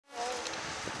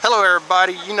Hello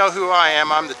everybody, you know who I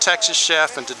am. I'm the Texas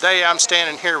Chef, and today I'm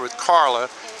standing here with Carla,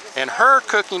 and her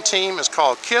cooking team is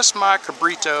called Kiss My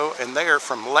Cabrito, and they are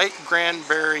from Lake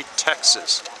Granbury,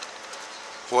 Texas.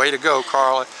 Way to go,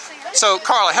 Carla. So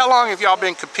Carla, how long have y'all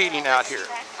been competing out here?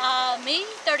 Me,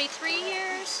 33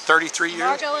 years. 33 years?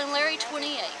 Margot and Larry,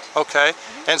 28. Okay,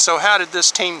 and so how did this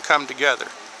team come together?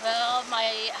 Well,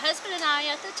 my husband and I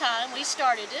at the time, we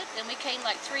started it, and we came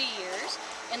like 3 years.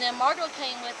 And then Margot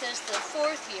came with us the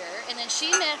 4th year, and then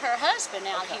she met her husband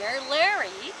out here,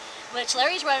 Larry, which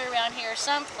Larry's running around here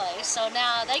someplace. So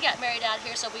now they got married out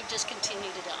here, so we've just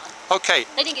continued it on. Okay.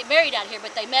 They didn't get married out here,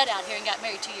 but they met out here and got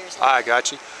married 2 years later. I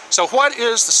got you. So what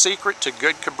is the secret to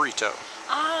good cabrito?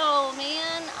 Oh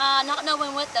man, not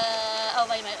knowing what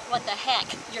what the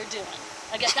heck you're doing.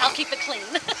 I guess I'll keep it clean.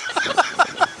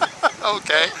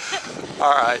 Okay.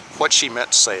 All right. What she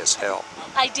meant to say is hell.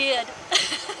 I did.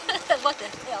 What the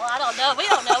hell? I don't know. We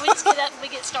don't know. We just get up and we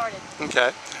get started.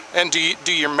 Okay. And do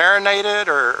you marinate it,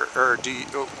 or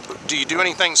do you do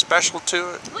anything special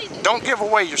to it? We do. Don't give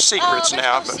away your secrets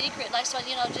now. There's no secret. Like, so,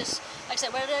 you know, just like I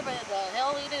said, whatever the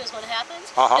hell we do is what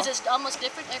happens. It's just almost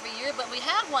different every year, but we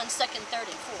have won 2nd,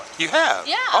 3rd, and 4th. You have?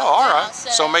 Yeah. Oh, all right.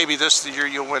 So maybe this year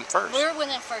you'll win first. We're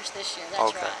winning first this year.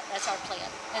 That's okay. right. That's our plan.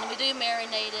 And we do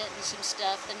marinate it and some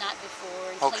stuff the night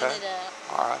before and okay. clean it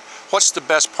up. All right. What's the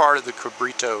best part of the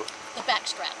cabrito? The back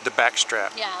strap. The back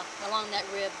strap. Yeah, along that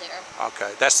rib there.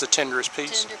 Okay, that's the tenderest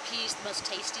piece? Tender piece, the most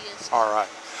tastiest. All right.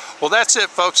 Well, that's it,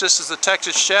 folks. This is the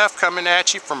Texas Chef coming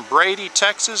at you from Brady,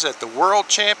 Texas at the World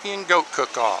Champion Goat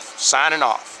Cook-Off. Signing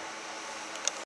off.